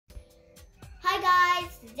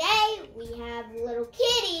Today we have little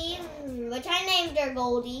kitty, which I named her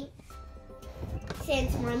Goldie.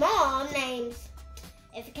 Since my mom names,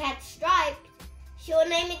 if a cat's striped, she will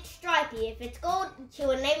name it Stripey. If it's gold, she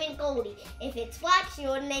will name it Goldie. If it's black, she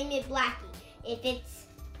will name it Blackie. If it's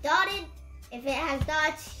dotted, if it has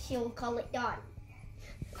dots, she will call it Dottie.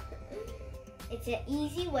 It's an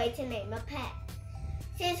easy way to name a pet.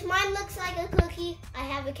 Since mine looks like a cookie, I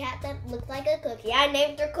have a cat that looks like a cookie. I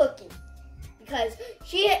named her Cookie because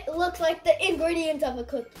she looks like the ingredients of a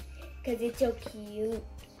cookie because it's so cute.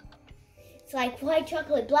 It's like white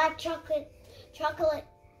chocolate, black chocolate, chocolate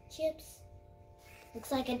chips.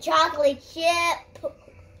 Looks like a chocolate chip.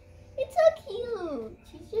 It's so cute.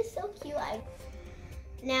 She's just so cute.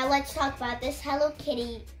 Now let's talk about this Hello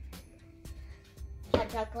Kitty hot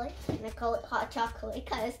chocolate. And I call it hot chocolate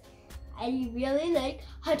because I really like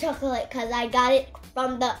hot chocolate because I got it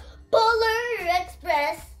from the Polar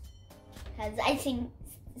Express because I sing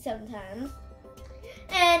sometimes.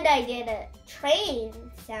 And I did a train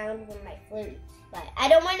sound with my flute. But I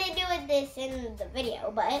don't want to do this in the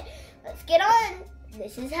video, but let's get on.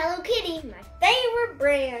 This is Hello Kitty, my favorite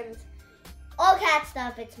brand. All cat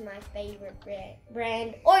stuff, it's my favorite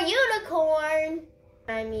brand. Or unicorn.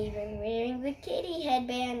 I'm even wearing the kitty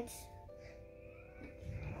headbands.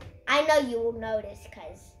 I know you will notice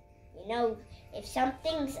because, you know, if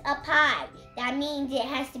something's up high, that means it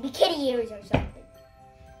has to be kitty ears or something.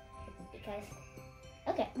 Because,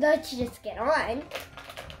 okay, let's just get on.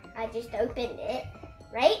 I just opened it.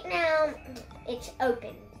 Right now, it's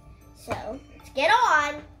open. So, let's get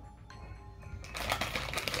on.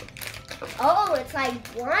 Oh, it's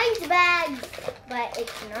like blind bags, but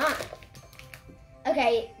it's not.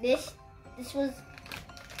 Okay, this was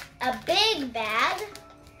a big bag.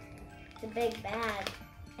 It's a big bag.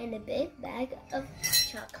 And a big bag of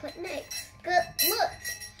chocolate mix. Look,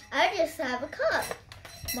 I just have a cup.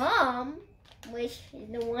 Mom, which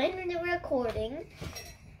is the one in the recording,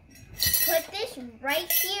 put this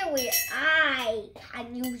right here where I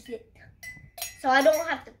can use it. So I don't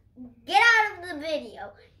have to get out of the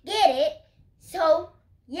video, get it. So,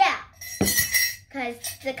 yeah, because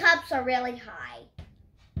the cups are really high.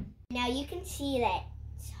 Now you can see that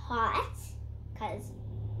it's hot because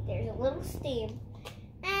there's a little steam.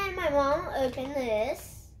 And my mom opened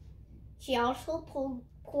this. She also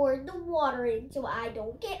poured the water in so I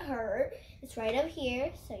don't get hurt. It's right up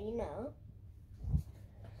here, so you know.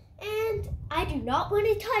 And I do not want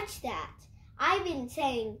to touch that. I've been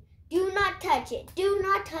saying, do not touch it. Do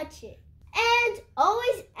not touch it. And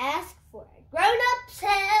always ask for a grown-up's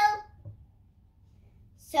help.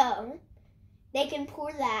 So, they can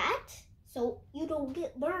pour that so you don't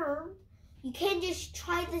get burned. You can't just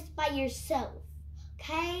try this by yourself,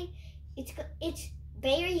 okay? It's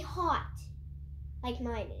very hot, like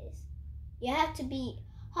mine is. You have to be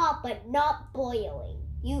hot but not boiling.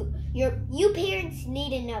 You parents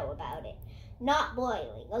need to know about it. Not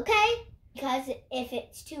boiling, okay? Because if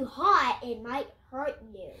it's too hot, it might hurt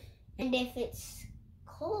you. And if it's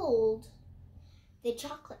cold, the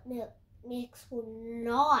chocolate mix will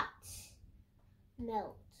not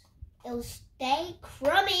melt. It'll stay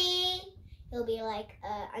crummy. It'll be like,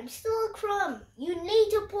 I'm still a crumb. You need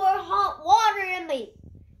to pour hot water in me.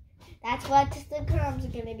 That's what the crumbs are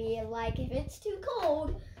gonna be like if it's too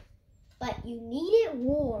cold. But you need it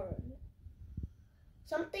warm.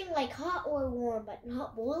 Something like hot or warm, but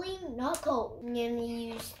not boiling, not cold. I'm gonna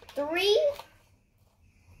use 3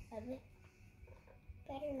 of it.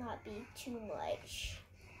 Better not be too much.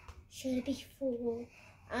 Should it be full?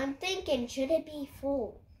 I'm thinking, should it be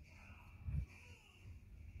full?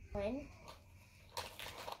 1,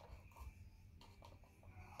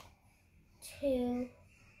 2,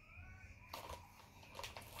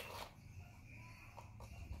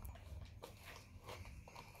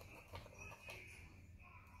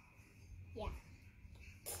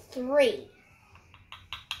 3.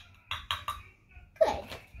 Good.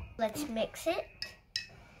 Let's mix it.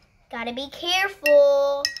 Gotta be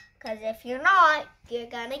careful, because if you're not, you're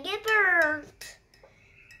gonna get burnt.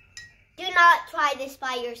 Do not try this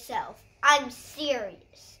by yourself. I'm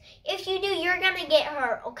serious. If you do, you're gonna get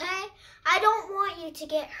hurt, okay? I don't want you to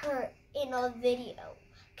get hurt in a video,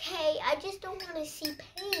 okay? I just don't want to see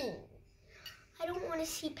pain. I don't want to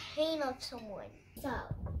see pain of someone. So,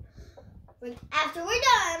 after we're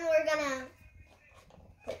done, we're gonna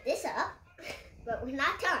put this up, but we're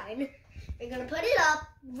not done. We're gonna put it up.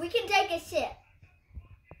 We can take a sip.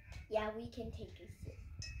 Yeah, we can take a sip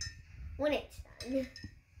when it's done.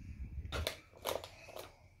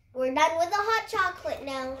 We're done with the hot chocolate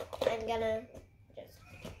now. I'm gonna just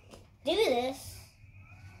do this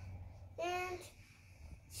and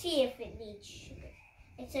see if it needs sugar.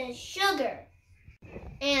 It says sugar.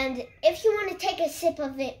 And if you want to take a sip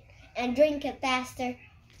of it and drink it faster,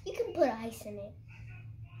 you can put ice in it.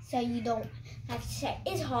 So you don't have to say,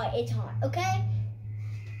 it's hot, okay?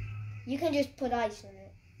 You can just put ice in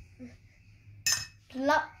it.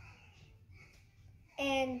 Plop.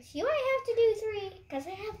 And you might have to do 3, because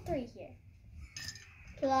I have 3 here.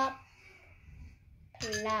 Plop.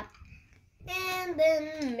 Plop. And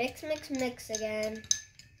then mix, mix, mix again.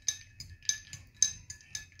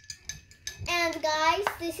 And guys,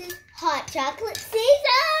 this is hot chocolate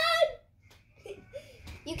season!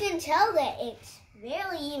 You can tell that it's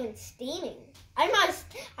barely even steaming. I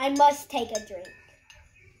must take a drink.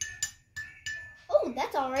 Oh,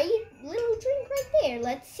 that's already a little drink right there.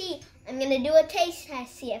 Let's see. I'm gonna do a taste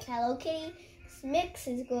test, see if Hello Kitty's mix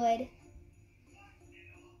is good.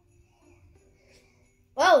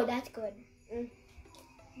 Oh, that's good.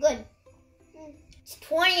 Good. It's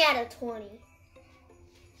 20 out of 20.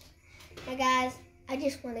 Now guys, I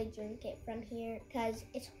just want to drink it from here because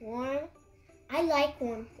it's warm. I like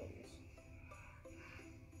warm things.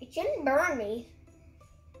 It shouldn't burn me.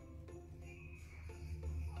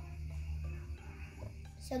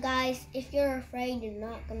 So guys, if you're afraid you're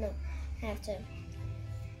not gonna have to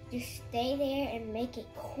just stay there and make it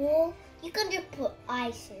cool, you can just put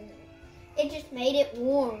ice in it. It just made it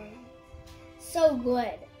warm. So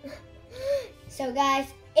good. So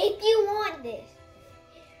guys, if you want this,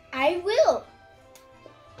 I will.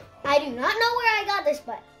 I do not know where I got this,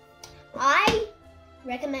 but I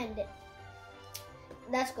recommend it.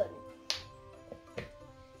 That's good.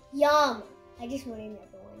 Yum. I just want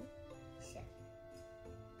another one. So.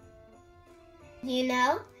 You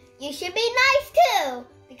know, you should be nice too,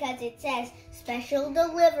 because it says special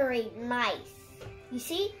delivery nice. You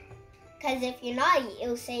see? Because if you're naughty,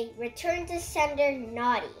 it'll say return to sender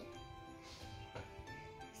naughty.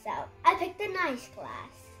 So I picked the nice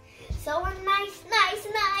class. So we're nice, nice,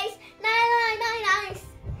 nice, nice, nice,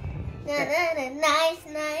 nice, nice,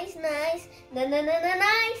 nice, nice,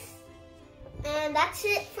 nice. And that's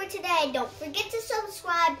it for today. Don't forget to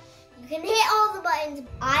subscribe. You can hit all the buttons.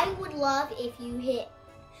 I would love if you hit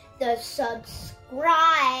the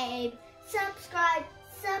subscribe. Subscribe,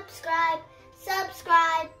 subscribe,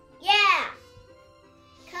 subscribe. Yeah.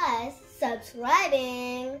 Because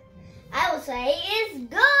subscribing, I will say, is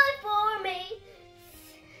good for me.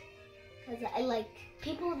 Because I like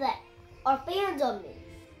people that are fans of me.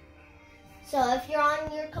 So if you're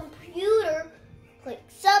on your computer, click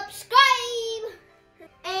subscribe.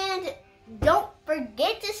 And don't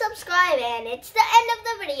forget to subscribe. And it's the end of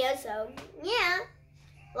the video. So yeah.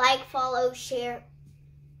 Like, follow, share.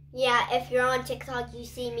 Yeah, if you're on TikTok, you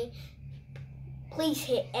see me. Please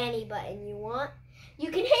hit any button you want.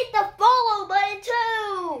 You can hit the follow button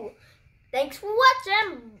too. Thanks for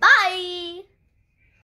watching.